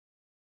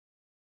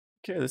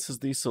Okay, this is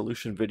the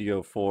solution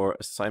video for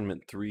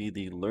assignment 3,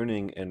 the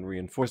learning and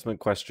reinforcement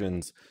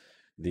questions.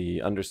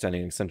 The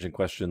understanding extension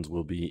questions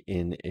will be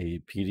in a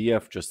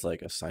PDF, just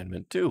like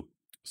assignment 2.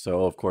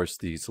 So, of course,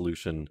 the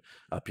solution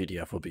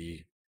PDF will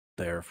be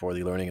there for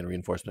the learning and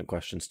reinforcement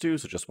questions too.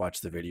 So just watch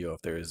the video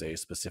if there is a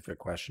specific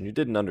question you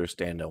didn't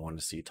understand and want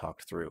to see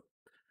talked through.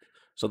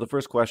 So the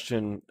first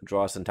question,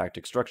 draw a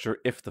syntactic structure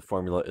if the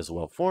formula is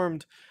well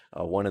formed.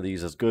 One of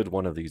these is good,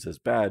 one of these is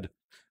bad.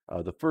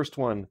 The first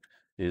one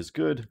is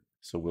good,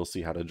 so we'll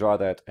see how to draw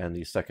that, and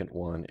the second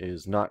one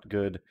is not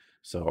good.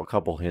 So a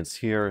couple hints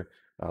here.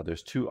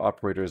 There's two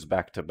operators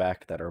back to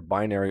back that are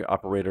binary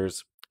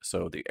operators,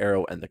 so the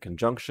arrow and the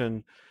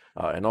conjunction.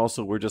 And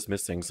also we're just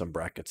missing some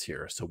brackets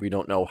here, so we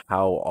don't know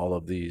how all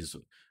of these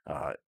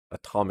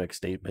atomic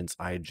statements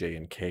I, J,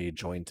 and K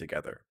join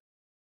together.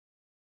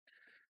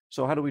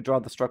 So how do we draw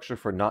the structure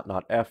for not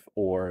F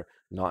or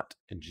not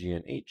G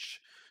and H?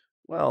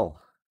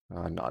 Well,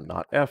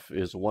 not F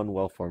is one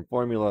well-formed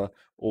formula,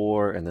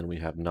 or, and then we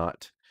have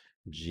not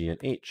G and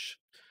H.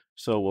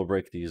 So we'll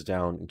break these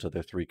down into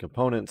their three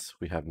components.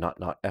 We have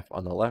not F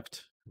on the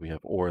left, we have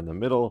or in the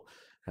middle,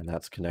 and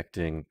that's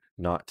connecting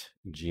not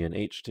G and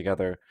H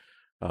together.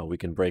 We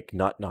can break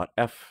not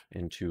F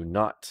into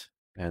not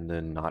and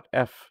then not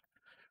F.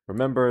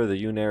 Remember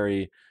the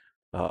unary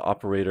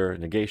operator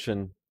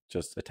negation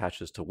just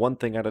attaches to one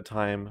thing at a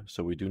time,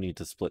 so we do need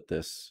to split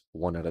this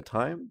one at a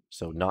time.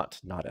 So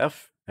not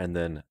F, and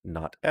then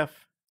not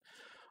F.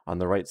 On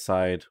the right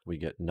side, we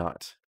get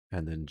not,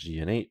 and then G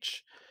and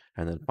H.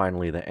 And then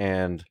finally, the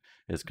and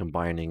is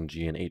combining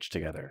G and H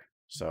together.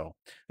 So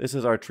this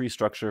is our tree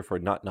structure for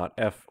not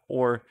F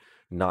or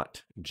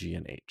not G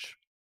and H.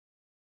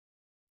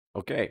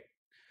 Okay,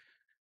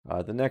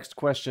 the next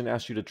question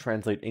asks you to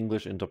translate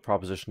English into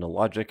propositional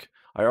logic.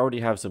 I already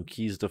have some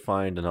keys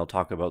defined, and I'll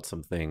talk about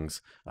some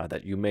things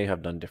that you may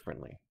have done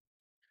differently.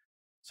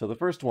 So the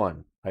first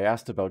one, I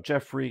asked about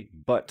Jeffrey,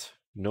 but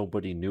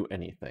nobody knew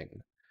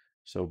anything.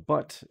 So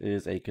but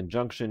is a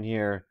conjunction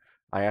here.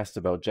 I asked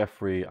about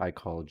Jeffrey, I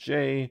called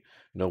J.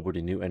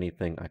 Nobody knew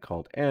anything, I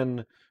called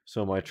N.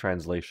 So my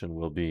translation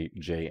will be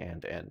J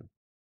and N.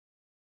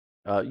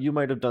 You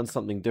might have done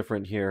something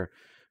different here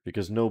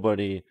because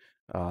nobody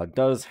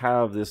does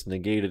have this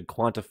negated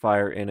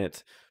quantifier in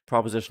it.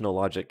 Propositional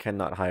logic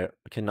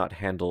cannot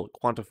handle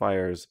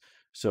quantifiers,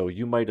 so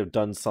you might have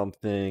done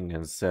something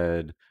and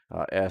said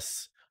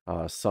S,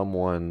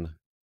 someone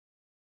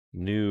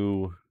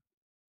knew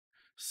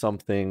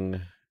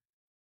something,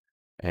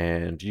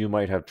 and you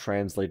might have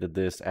translated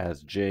this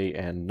as J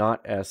and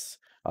not S.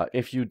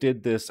 If you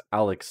did this,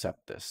 I'll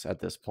accept this at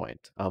this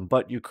point.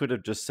 But you could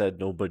have just said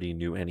nobody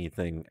knew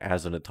anything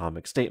as an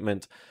atomic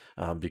statement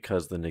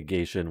because the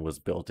negation was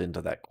built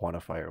into that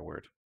quantifier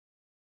word.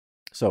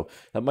 So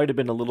that might have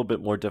been a little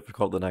bit more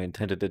difficult than I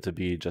intended it to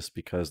be just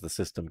because the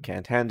system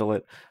can't handle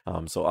it.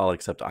 So I'll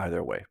accept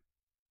either way.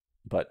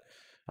 But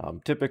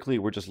typically,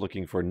 we're just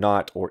looking for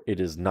not or it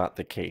is not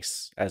the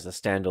case as a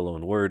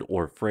standalone word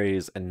or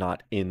phrase and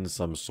not in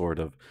some sort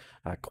of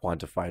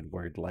quantified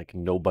word like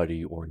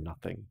nobody or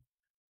nothing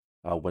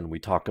when we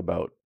talk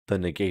about the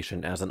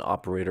negation as an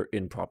operator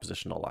in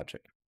propositional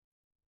logic.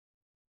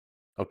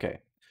 Okay.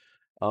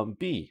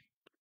 B.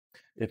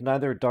 If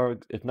neither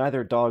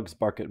dogs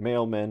bark at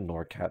mailmen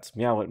nor cats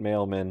meow at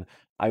mailmen,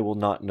 I will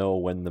not know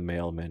when the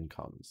mailman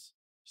comes.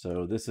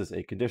 So this is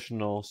a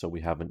conditional, so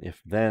we have an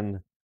if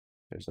then.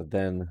 There's a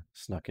then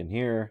snuck in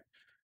here.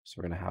 So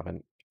we're going to have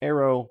an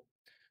arrow.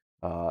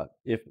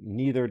 If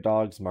neither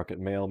dogs bark at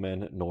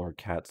mailmen nor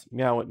cats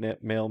meow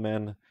at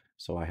mailmen,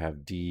 so I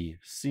have D,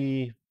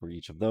 C for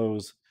each of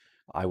those.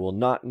 I will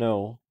not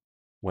know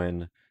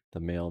when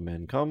the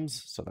mailman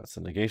comes, so that's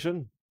the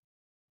negation.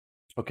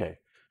 Okay,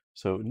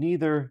 so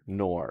neither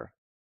nor.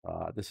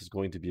 This is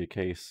going to be a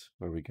case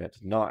where we get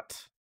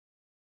not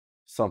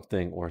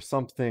something or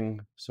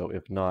something, so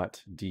if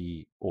not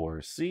D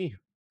or C.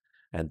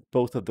 And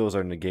both of those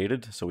are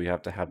negated, so we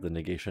have to have the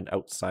negation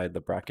outside the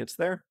brackets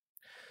there.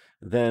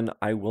 Then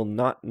I will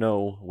not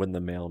know when the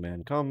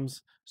mailman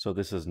comes, so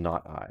this is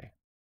not I.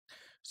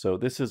 So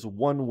this is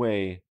one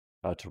way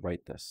to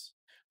write this.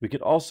 We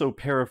could also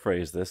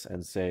paraphrase this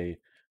and say,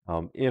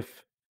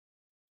 if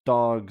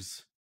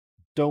dogs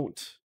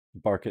don't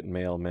bark at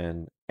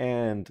mailmen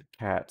and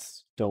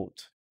cats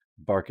don't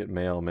bark at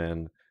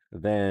mailmen,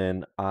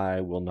 then I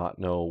will not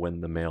know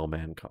when the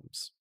mailman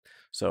comes.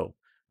 So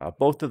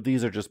both of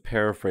these are just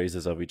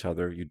paraphrases of each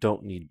other. You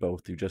don't need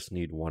both, you just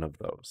need one of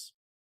those.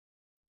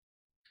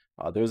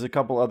 There's a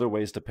couple other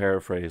ways to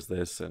paraphrase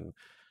this, and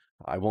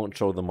I won't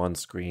show them on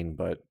screen,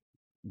 but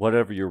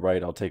whatever you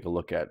write, I'll take a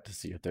look at to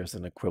see if there's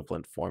an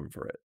equivalent form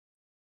for it.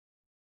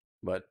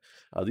 But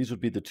these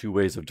would be the two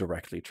ways of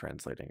directly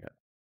translating it.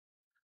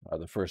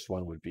 The first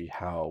one would be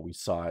how we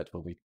saw it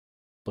when we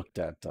looked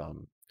at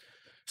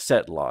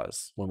set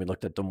laws, when we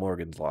looked at De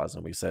Morgan's laws,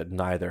 and we said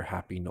neither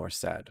happy nor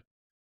sad.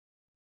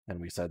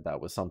 And we said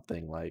that was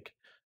something like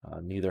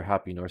neither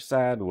happy nor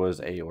sad was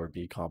A or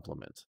B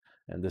complement.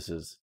 And this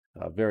is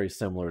very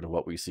similar to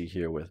what we see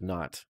here with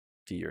not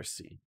D or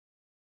C.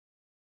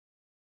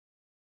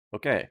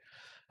 Okay,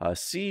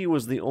 C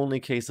was the only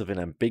case of an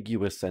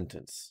ambiguous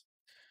sentence.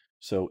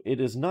 So it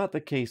is not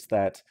the case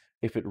that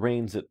if it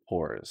rains, it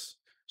pours.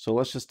 So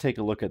let's just take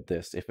a look at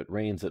this. If it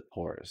rains, it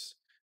pours.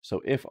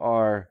 So if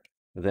R,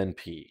 then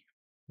P.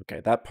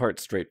 Okay, that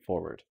part's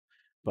straightforward.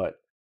 But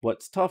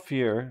what's tough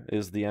here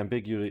is the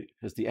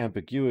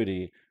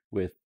ambiguity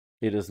with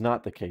it is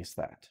not the case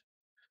that.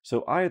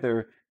 So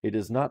either it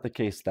is not the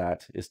case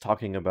that is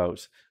talking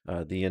about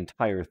the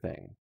entire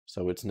thing.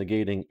 So it's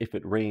negating if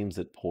it rains,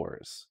 it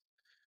pours.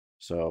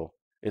 So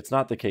it's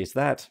not the case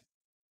that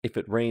if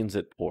it rains,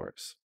 it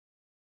pours.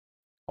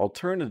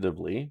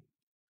 Alternatively,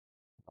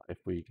 if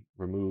we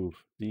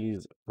remove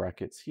these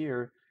brackets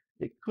here,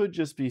 it could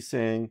just be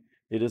saying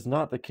it is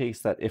not the case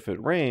that if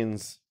it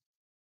rains,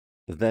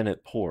 then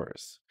it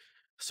pours.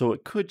 So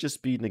it could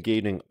just be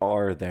negating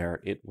R there,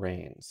 it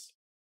rains.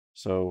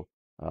 So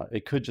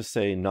it could just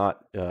say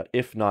not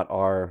if not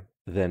R,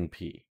 then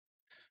P.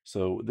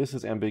 So this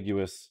is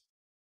ambiguous,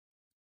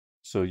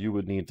 so you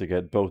would need to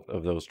get both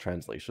of those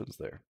translations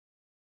there.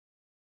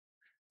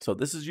 So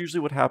this is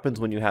usually what happens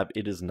when you have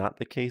it is not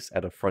the case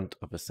at a front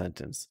of a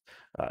sentence.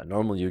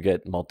 Normally you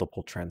get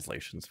multiple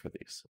translations for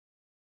these.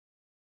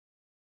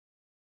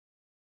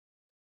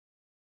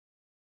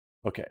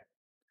 Okay.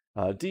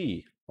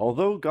 D.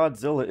 Although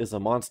Godzilla is a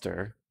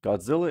monster,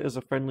 Godzilla is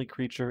a friendly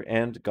creature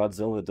and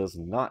Godzilla does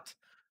not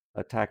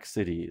attack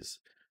cities.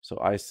 So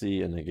I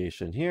see a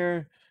negation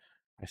here,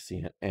 I see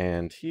an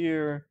and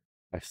here,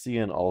 I see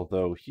an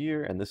although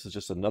here, and this is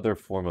just another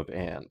form of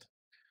and.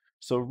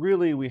 So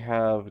really we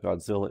have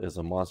Godzilla is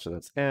a monster,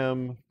 that's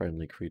M,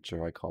 friendly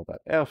creature, I call that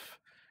F,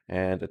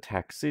 and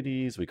attack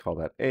cities, we call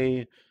that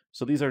A.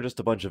 So these are just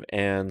a bunch of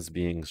ands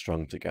being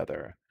strung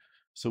together.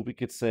 So we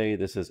could say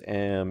this is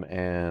M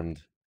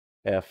and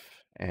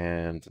F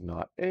and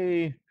not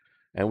A,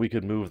 and we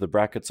could move the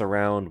brackets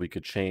around, we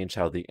could change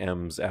how the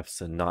M's,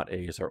 F's, and not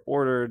A's are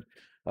ordered.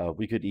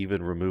 We could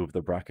even remove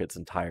the brackets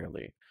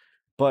entirely.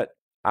 But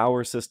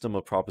our system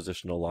of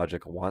propositional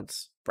logic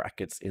wants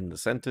brackets in the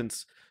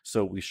sentence,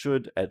 so we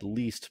should at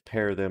least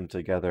pair them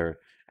together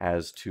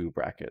as two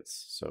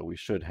brackets. So we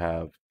should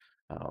have,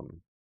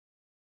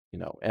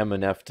 M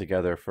and F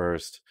together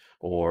first,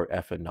 or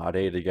F and not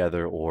A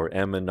together, or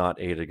M and not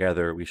A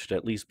together. We should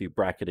at least be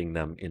bracketing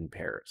them in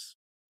pairs.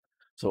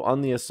 So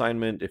on the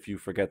assignment, if you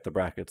forget the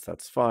brackets,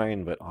 that's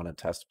fine, but on a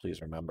test,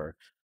 please remember,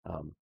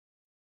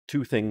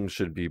 two things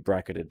should be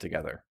bracketed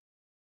together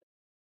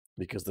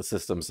because the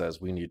system says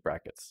we need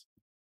brackets.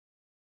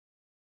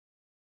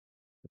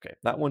 Okay,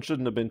 that one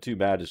shouldn't have been too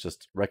bad. It's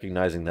just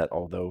recognizing that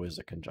although is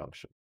a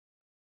conjunction.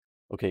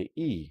 Okay,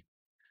 E.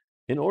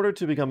 In order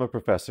to become a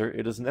professor,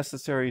 it is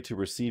necessary to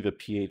receive a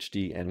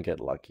PhD and get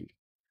lucky.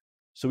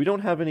 So we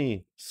don't have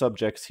any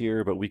subjects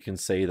here, but we can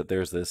say that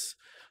there's this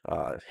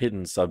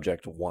hidden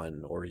subject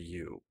 1 or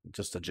U,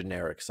 just a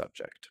generic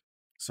subject.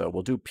 So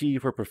we'll do P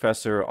for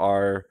professor,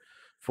 R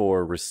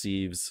for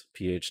receives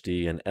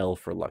PhD, and L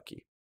for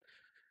lucky.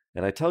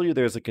 And I tell you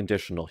there's a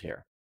conditional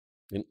here.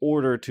 In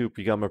order to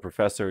become a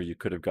professor, you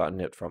could have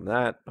gotten it from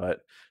that,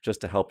 but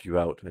just to help you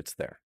out, it's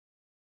there.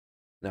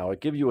 Now, I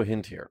give you a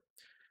hint here,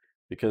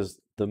 because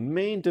the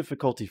main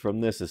difficulty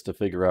from this is to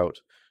figure out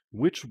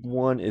which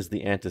one is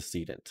the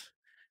antecedent.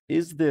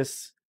 Is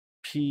this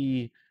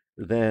P,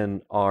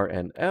 then R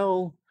and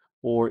L,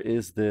 or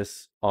is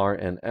this R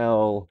and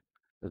L,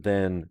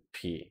 then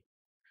P?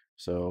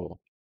 So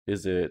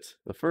is it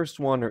the first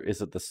one or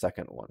is it the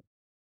second one?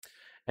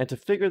 And to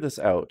figure this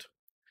out,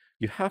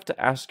 you have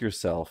to ask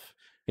yourself,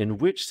 in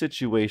which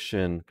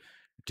situation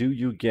do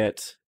you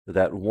get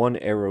that 1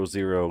 arrow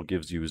 0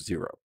 gives you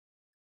 0?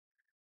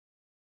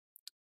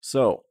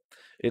 So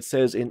it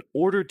says, in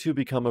order to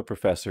become a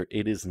professor,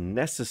 it is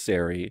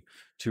necessary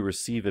to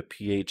receive a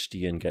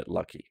PhD and get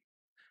lucky.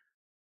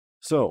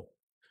 So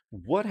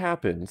what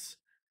happens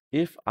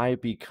if I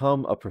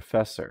become a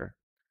professor,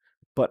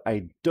 but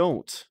I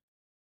don't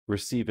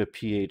receive a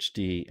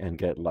PhD and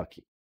get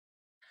lucky?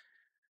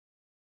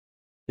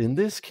 In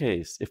this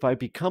case, if I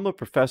become a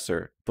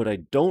professor, but I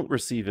don't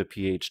receive a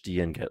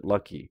PhD and get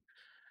lucky,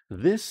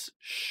 this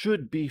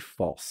should be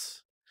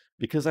false,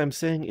 because I'm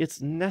saying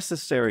it's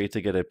necessary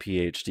to get a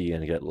PhD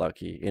and get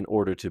lucky in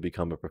order to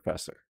become a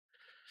professor.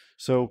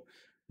 So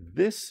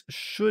this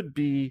should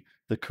be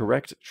the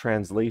correct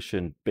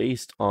translation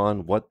based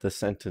on what the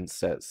sentence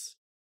says.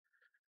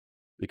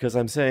 Because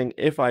I'm saying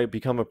if I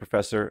become a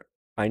professor,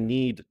 I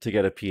need to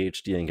get a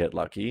PhD and get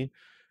lucky.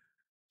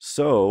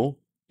 So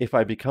if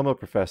I become a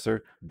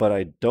professor, but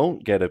I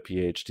don't get a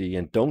PhD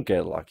and don't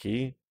get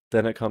lucky,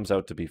 then it comes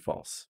out to be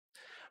false.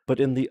 But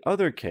in the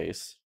other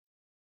case,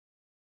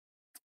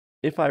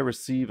 if I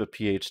receive a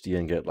PhD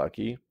and get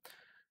lucky,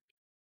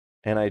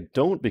 and I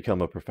don't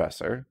become a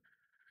professor,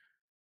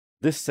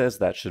 this says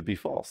that should be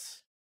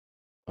false.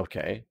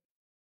 Okay,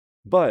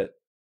 but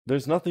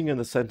there's nothing in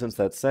the sentence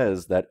that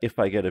says that if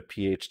I get a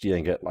PhD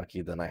and get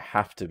lucky, then I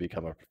have to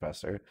become a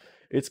professor.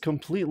 It's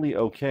completely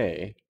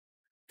okay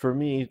for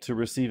me to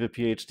receive a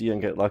PhD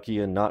and get lucky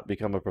and not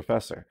become a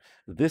professor.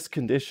 This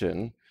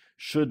condition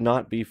should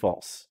not be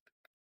false.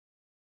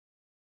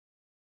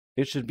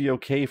 it should be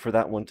okay for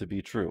that one to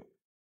be true.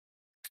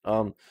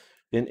 Um,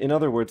 in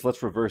other words,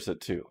 let's reverse it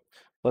too.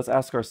 Let's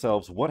ask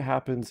ourselves, what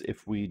happens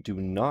if we do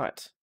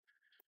not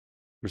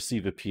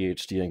receive a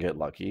PhD and get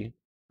lucky,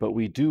 but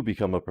we do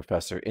become a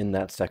professor in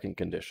that second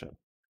condition?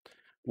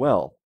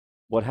 Well,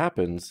 what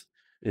happens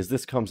is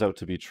this comes out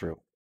to be true.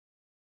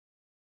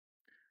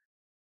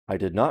 I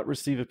did not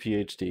receive a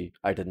PhD,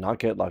 I did not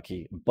get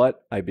lucky,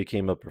 but I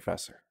became a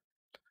professor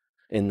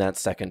in that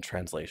second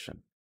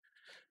translation.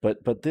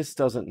 But this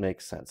doesn't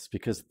make sense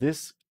because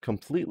this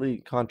completely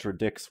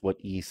contradicts what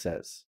E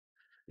says.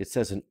 It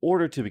says in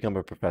order to become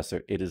a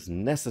professor, it is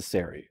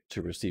necessary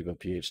to receive a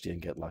PhD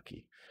and get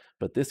lucky.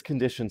 But this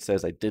condition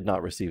says I did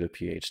not receive a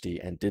PhD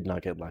and did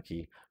not get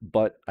lucky,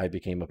 but I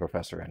became a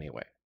professor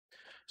anyway.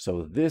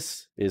 So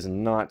this is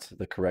not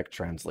the correct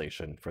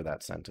translation for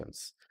that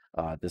sentence.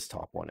 This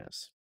top one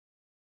is.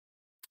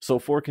 So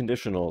for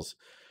conditionals,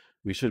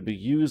 we should be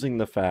using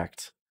the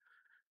fact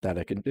that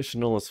a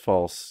conditional is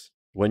false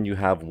when you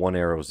have one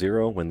arrow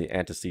 0, when the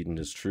antecedent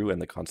is true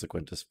and the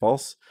consequent is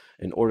false,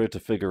 in order to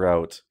figure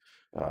out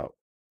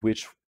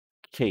which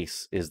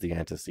case is the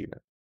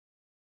antecedent.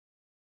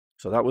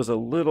 So that was a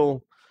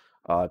little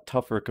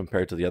tougher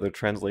compared to the other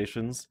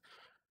translations,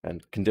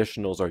 and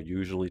conditionals are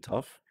usually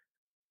tough,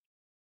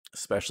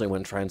 especially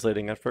when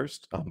translating at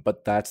first,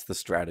 but that's the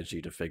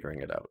strategy to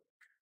figuring it out.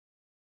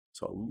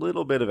 So a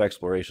little bit of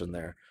exploration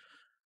there,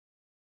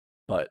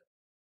 but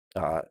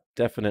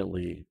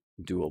definitely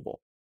doable.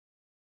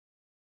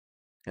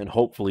 And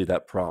hopefully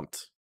that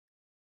prompt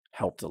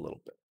helped a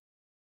little bit.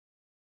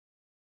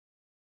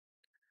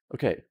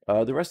 Okay,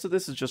 the rest of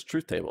this is just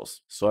truth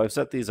tables. So I've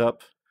set these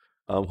up.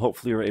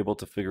 Hopefully you're able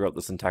to figure out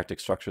the syntactic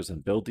structures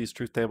and build these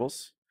truth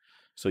tables.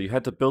 So you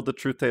had to build the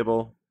truth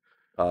table,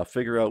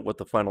 figure out what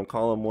the final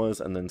column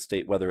was, and then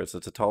state whether it's a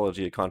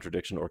tautology, a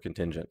contradiction, or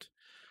contingent.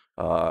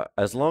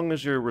 As long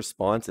as your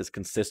response is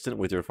consistent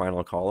with your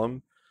final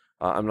column,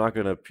 I'm not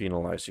going to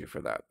penalize you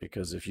for that,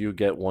 because if you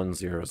get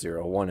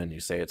 1001 and you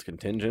say it's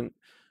contingent,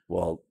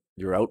 well,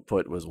 your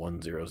output was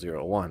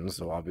 1001,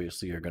 so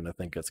obviously you're going to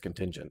think it's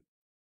contingent.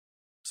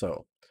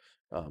 So,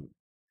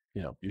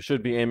 you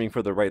should be aiming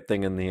for the right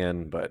thing in the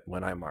end, but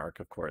when I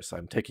mark, of course,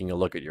 I'm taking a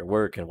look at your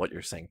work and what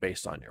you're saying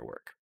based on your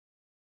work.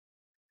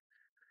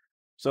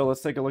 So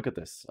let's take a look at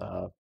this.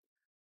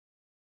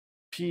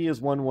 P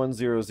is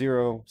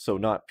 1100, so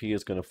not P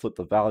is going to flip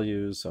the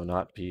values, so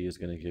not P is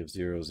going to give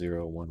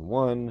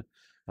 0011.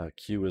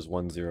 Q is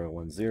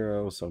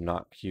 1010, so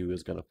not Q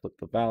is going to flip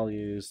the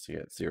values to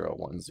get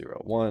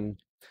 0101.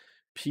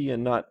 P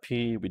and not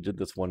P, we did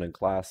this one in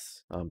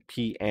class.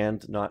 P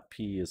and not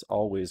P is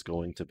always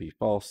going to be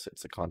false.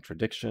 It's a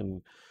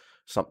contradiction.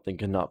 Something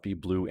cannot be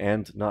blue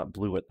and not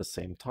blue at the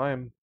same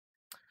time.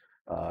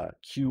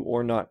 Q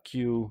or not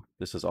Q,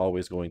 this is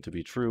always going to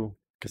be true,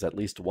 because at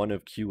least one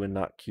of Q and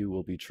not Q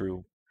will be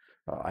true.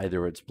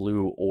 Either it's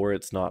blue or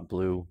it's not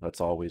blue.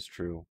 That's always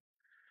true.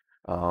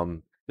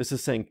 This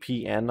is saying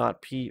P and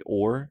not P,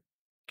 or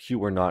Q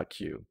or not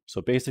Q.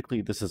 So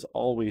basically, this is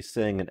always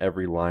saying in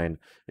every line,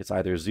 it's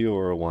either 0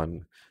 or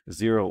 1,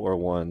 0 or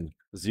 1,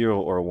 0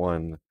 or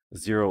 1,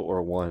 0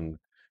 or 1,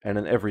 and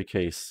in every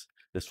case,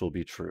 this will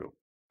be true.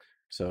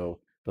 So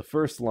the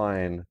first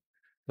line,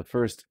 the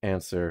first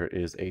answer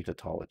is a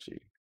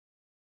tautology.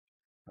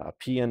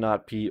 P and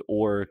not P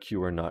or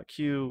Q or not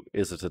Q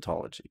is a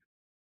tautology.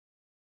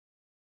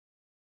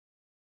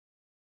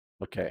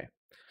 Okay,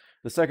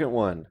 the second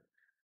one,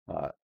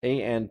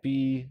 A and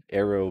B,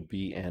 arrow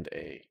B and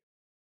A.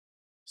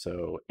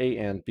 So A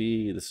and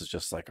B, this is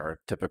just like our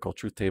typical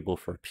truth table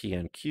for P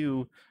and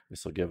Q.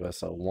 This will give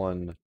us a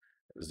 1,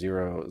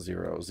 0,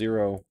 0,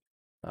 0.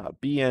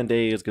 B and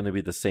A is going to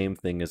be the same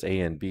thing as A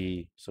and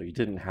B, so you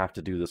didn't have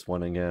to do this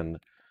one again,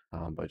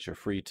 but you're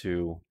free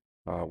to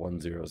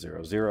 1, 0,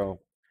 0, 0.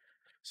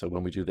 So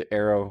when we do the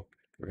arrow,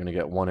 we're going to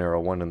get 1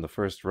 arrow 1 in the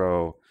first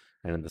row,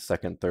 and in the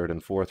second, third,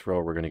 and fourth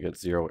row, we're going to get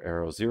 0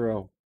 arrow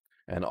 0,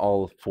 and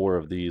all 4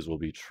 of these will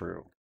be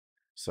true.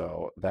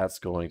 So that's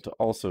going to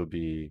also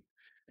be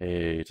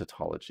a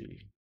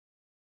tautology.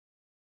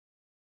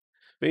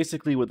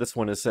 Basically, what this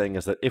one is saying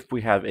is that if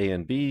we have A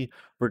and B,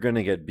 we're going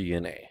to get B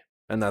and A,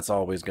 and that's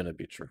always going to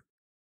be true.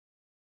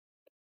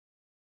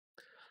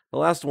 The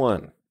last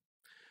one,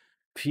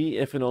 P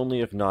if and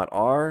only if not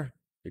R,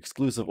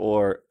 exclusive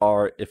OR,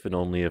 R if and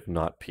only if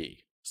not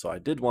P. So I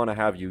did want to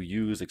have you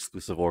use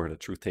exclusive OR in a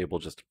truth table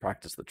just to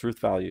practice the truth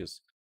values,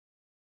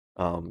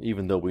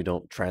 even though we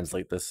don't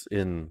translate this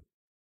in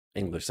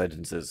English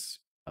sentences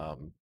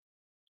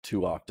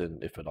too often,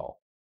 if at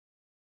all.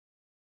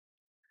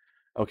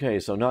 Okay,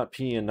 so not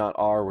P and not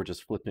R, we're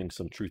just flipping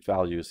some truth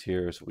values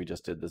here. So we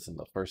just did this in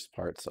the first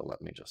part, so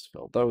let me just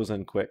fill those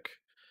in quick.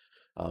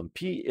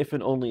 P if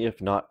and only if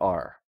not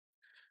R.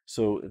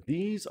 So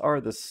these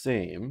are the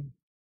same.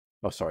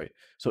 Oh, sorry.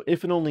 So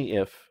if and only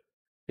if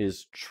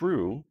is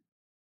true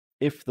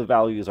if the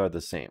values are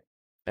the same,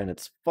 and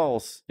it's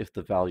false if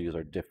the values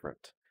are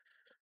different.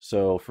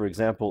 So for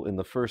example, in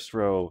the first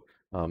row,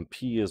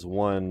 P is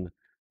 1,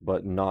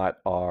 but not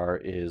R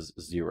is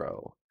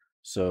 0.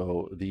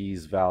 So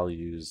these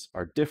values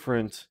are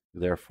different,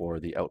 therefore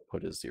the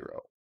output is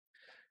 0.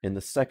 In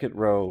the second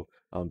row,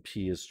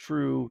 P is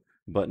true,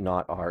 but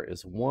not R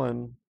is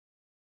 1,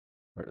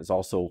 or is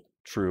also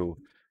true,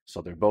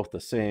 so they're both the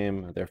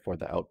same, therefore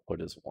the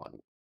output is 1.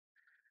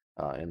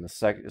 In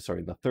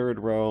the third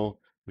row,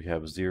 we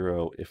have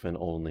 0 if and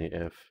only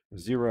if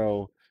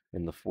 0.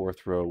 In the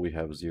fourth row, we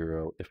have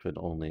 0 if and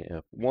only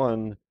if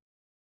 1.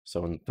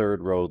 So in the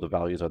third row, the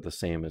values are the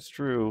same as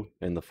true.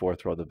 In the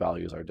fourth row, the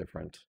values are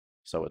different,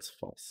 so it's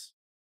false.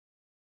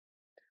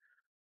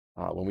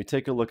 When we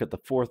take a look at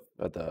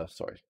the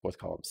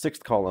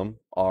sixth column,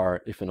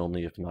 R if and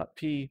only if not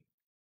P,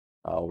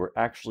 we're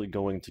actually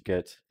going to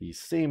get the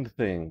same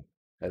thing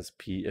as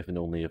P if and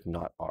only if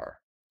not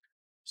R.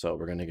 So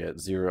we're going to get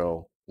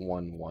 0,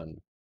 1,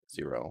 1,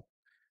 0.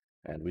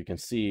 And we can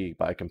see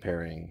by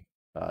comparing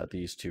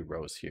these two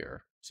rows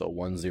here. So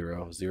 1,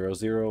 0, 0,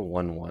 0,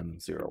 1, 1,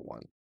 0,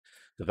 1.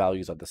 The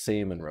values are the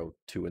same in row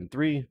 2 and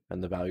 3,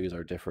 and the values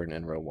are different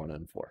in row 1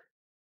 and 4.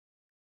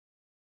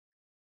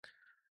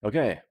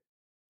 Okay.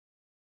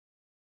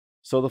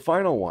 So the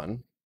final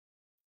one,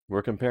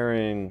 we're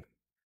comparing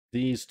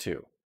these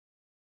two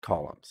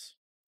columns.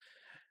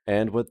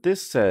 And what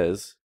this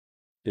says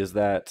is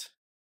that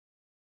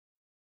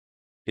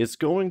it's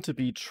going to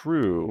be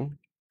true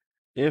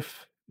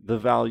if the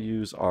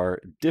values are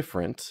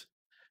different,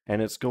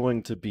 and it's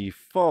going to be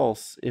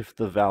false if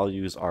the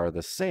values are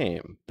the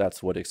same.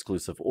 That's what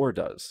exclusive OR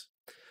does.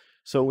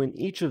 So in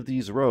each of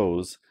these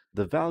rows,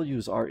 the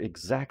values are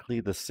exactly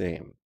the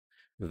same.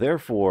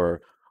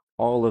 Therefore,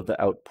 all of the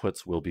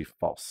outputs will be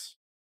false.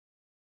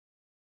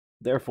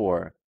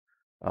 Therefore,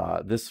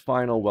 this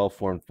final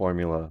well-formed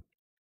formula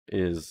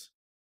is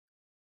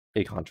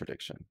a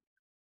contradiction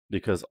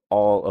because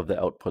all of the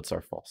outputs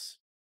are false.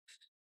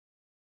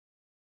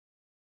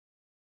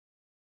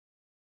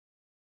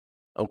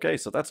 Okay,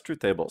 so that's truth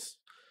tables.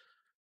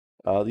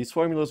 These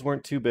formulas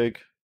weren't too big,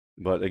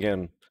 but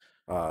again,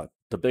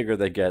 the bigger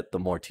they get, the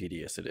more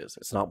tedious it is.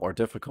 It's not more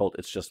difficult,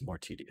 it's just more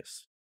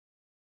tedious.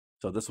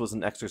 So this was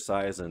an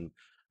exercise in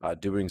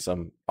doing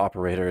some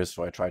operators,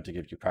 so I tried to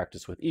give you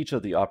practice with each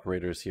of the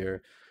operators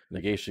here: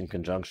 negation,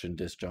 conjunction,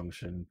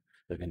 disjunction,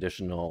 the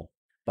conditional,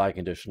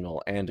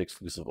 biconditional, and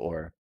exclusive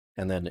OR,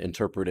 and then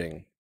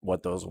interpreting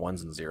what those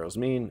ones and zeros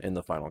mean in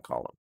the final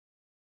column.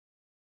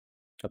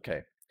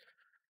 Okay,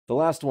 the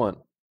last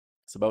one,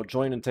 it's about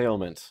joint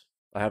entailment.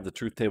 I have the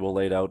truth table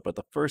laid out, but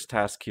the first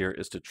task here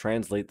is to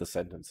translate the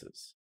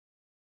sentences.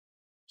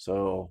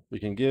 So we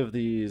can give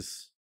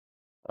these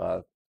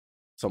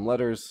some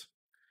letters.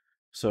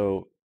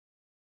 So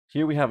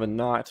here we have a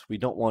not. We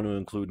don't want to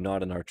include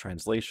not in our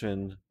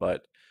translation,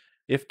 but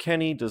if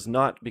Kenny does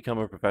not become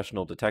a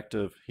professional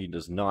detective, he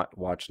does not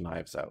watch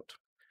Knives Out.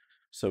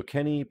 So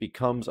Kenny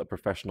becomes a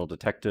professional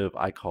detective.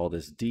 I call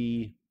this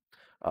D.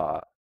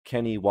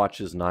 Kenny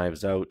watches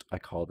Knives Out. I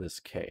call this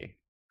K.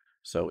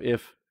 So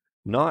if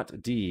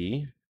not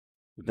D,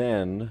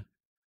 then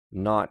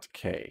not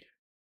K.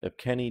 If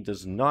Kenny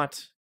does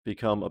not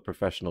become a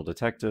professional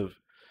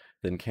detective,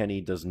 then Kenny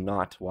does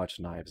not watch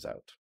Knives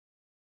Out.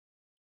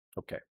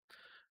 Okay.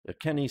 If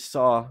Kenny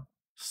saw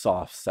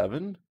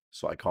 7,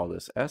 so I call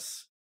this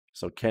S.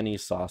 So Kenny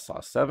saw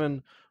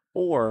 7,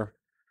 or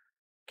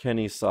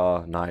Kenny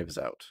saw Knives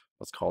Out.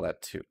 Let's call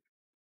that 2.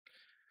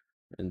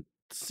 And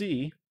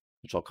C,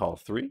 which I'll call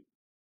 3,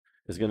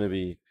 is going to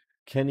be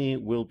Kenny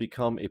will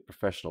become a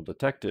professional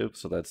detective,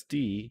 so that's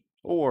D,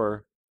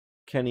 or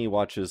Kenny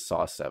watches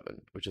Saw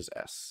 7, which is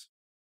S.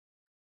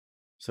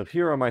 So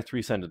here are my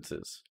 3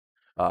 sentences.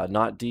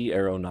 Not D,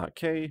 arrow, not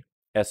K,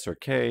 S or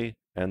K,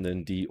 and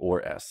then D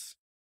or S.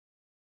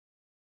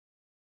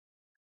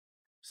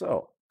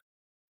 So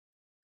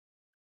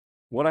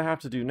what I have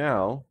to do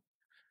now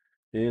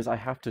is I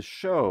have to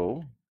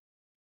show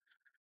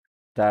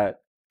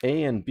that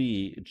A and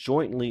B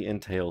jointly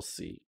entail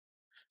C.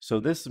 So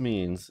this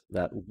means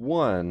that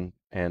 1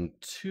 and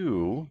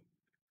 2,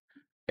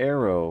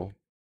 arrow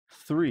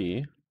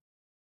 3,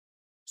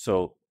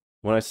 so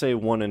when I say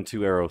 1 and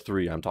 2, arrow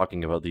 3, I'm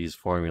talking about these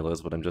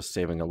formulas, but I'm just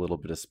saving a little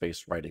bit of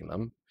space writing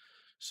them.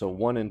 So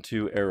 1 and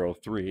 2, arrow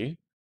 3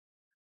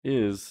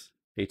 is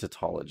a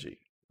tautology.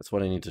 That's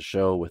what I need to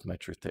show with my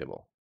truth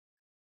table.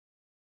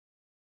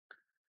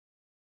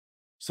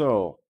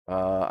 So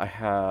I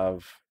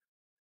have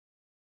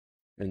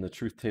in the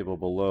truth table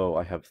below,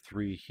 I have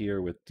 3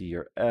 here with D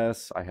or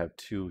S, I have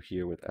 2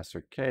 here with S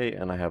or K,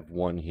 and I have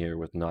 1 here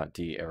with not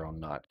D, arrow,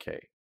 not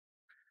K.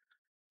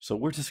 So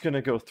we're just going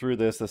to go through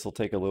this. This will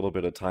take a little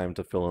bit of time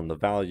to fill in the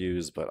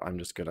values, but I'm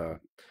just going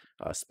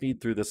to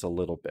speed through this a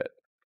little bit.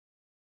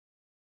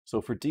 So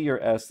for D or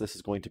S, this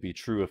is going to be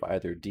true if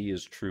either D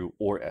is true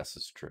or S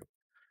is true.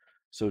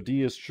 So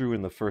D is true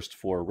in the first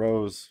 4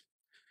 rows.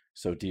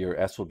 So D or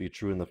S will be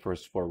true in the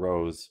first 4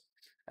 rows,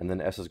 and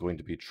then S is going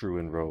to be true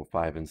in row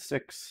 5 and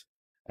 6,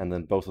 and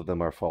then both of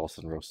them are false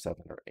in row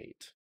 7 or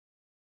 8.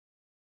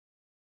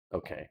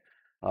 Okay,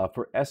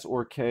 for S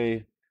or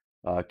K,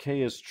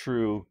 K is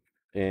true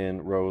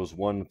in rows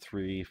 1,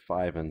 3,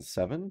 5, and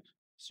 7,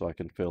 so I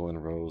can fill in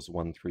rows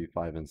 1, 3,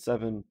 5, and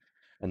 7,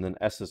 And then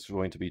S is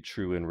going to be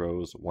true in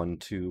rows 1,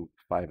 2,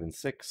 5, and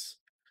 6.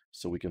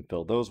 So we can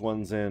fill those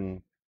ones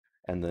in.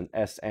 And then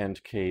S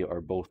and K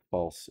are both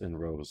false in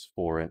rows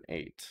 4 and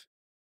 8.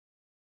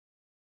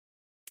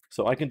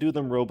 So I can do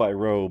them row by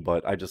row,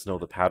 but I just know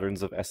the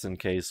patterns of S and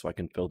K, so I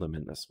can fill them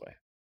in this way.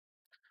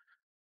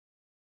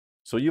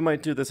 So you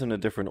might do this in a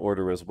different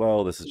order as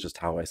well. This is just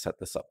how I set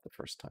this up the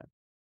first time.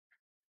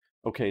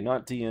 Okay,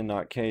 not D and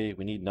not K.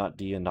 We need not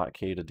D and not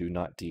K to do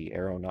not D,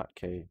 arrow not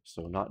K.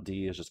 So not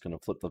D is just going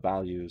to flip the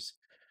values.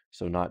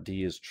 So not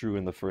D is true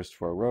in the first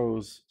 4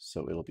 rows,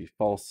 so it'll be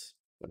false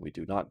when we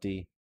do not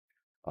D.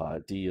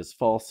 D is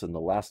false in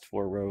the last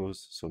 4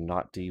 rows, so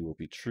not D will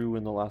be true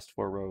in the last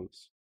 4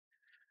 rows.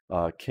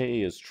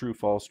 K is true,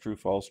 false, true,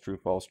 false, true,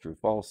 false, true,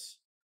 false.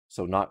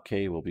 So not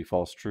K will be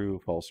false,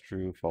 true, false,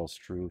 true, false,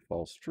 true,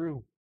 false,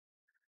 true.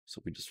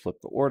 So we just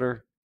flip the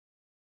order.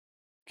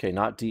 Okay,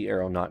 not D,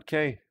 arrow, not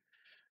K.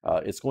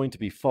 It's going to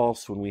be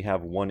false when we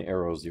have 1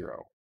 arrow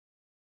 0.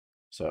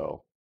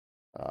 So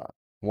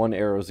 1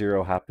 arrow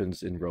 0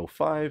 happens in row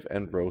 5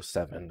 and row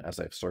 7, as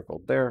I've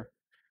circled there.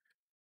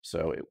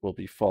 So it will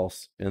be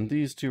false in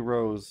these 2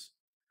 rows,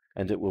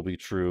 and it will be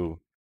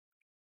true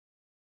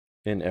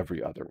in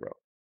every other row.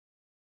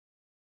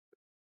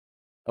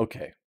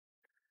 Okay,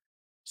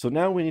 so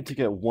now we need to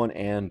get 1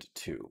 and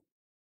 2.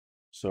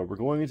 So we're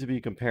going to be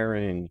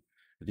comparing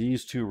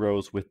these 2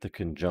 rows with the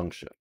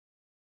conjunction.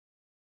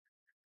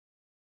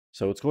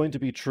 So it's going to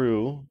be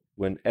true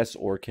when S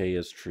or K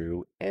is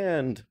true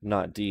and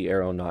not D,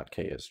 arrow, not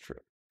K is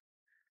true.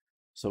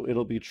 So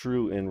it'll be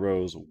true in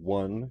rows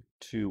 1,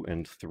 2,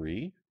 and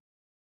 3.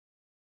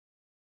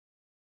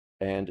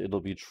 And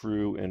it'll be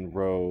true in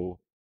row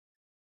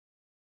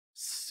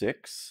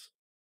 6.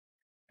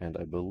 And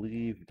I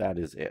believe that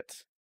is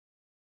it.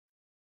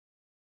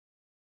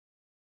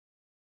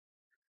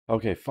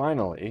 Okay,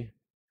 finally,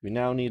 we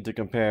now need to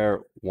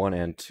compare 1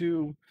 and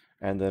 2,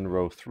 and then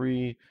row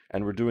 3,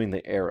 and we're doing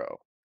the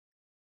arrow.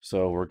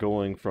 So we're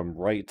going from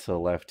right to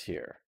left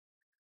here.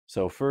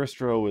 So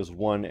first row is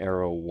 1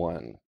 arrow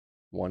 1,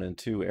 1 and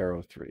 2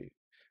 arrow 3.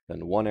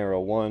 Then 1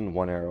 arrow 1,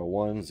 1 arrow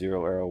 1,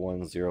 0 arrow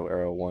 1, 0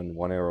 arrow 1,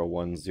 1 arrow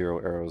 1, 0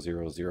 arrow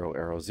 0, 0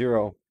 arrow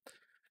 0.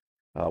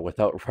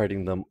 Without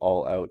writing them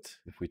all out,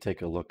 if we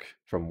take a look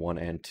from 1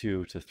 and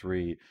 2 to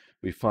 3,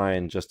 we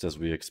find, just as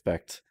we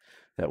expect,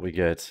 that we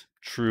get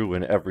true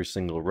in every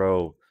single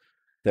row.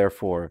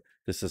 Therefore,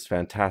 this is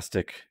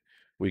fantastic.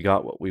 We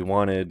got what we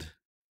wanted.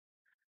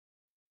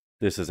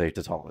 This is a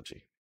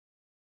tautology.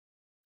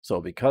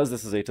 So because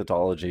this is a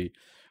tautology,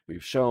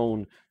 we've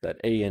shown that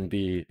A and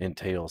B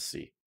entail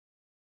C.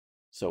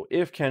 So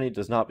if Kenny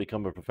does not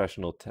become a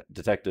professional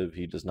detective,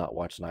 he does not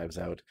watch Knives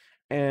Out,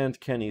 and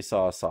Kenny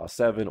saw Saw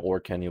 7 or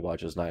Kenny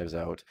watches Knives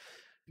Out,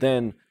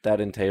 then that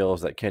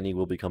entails that Kenny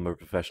will become a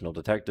professional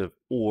detective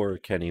or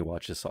Kenny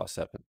watches Saw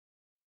 7.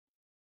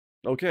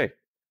 Okay.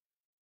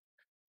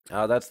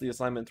 That's the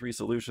assignment 3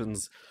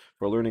 solutions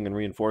for learning and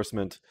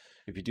reinforcement.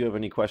 If you do have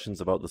any questions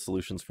about the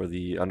solutions for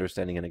the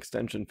understanding and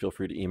extension, feel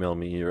free to email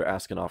me or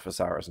ask in office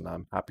hours, and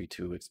I'm happy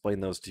to explain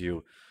those to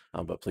you.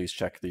 But please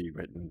check the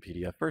written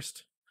PDF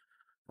first.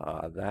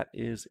 That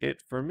is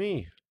it for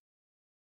me.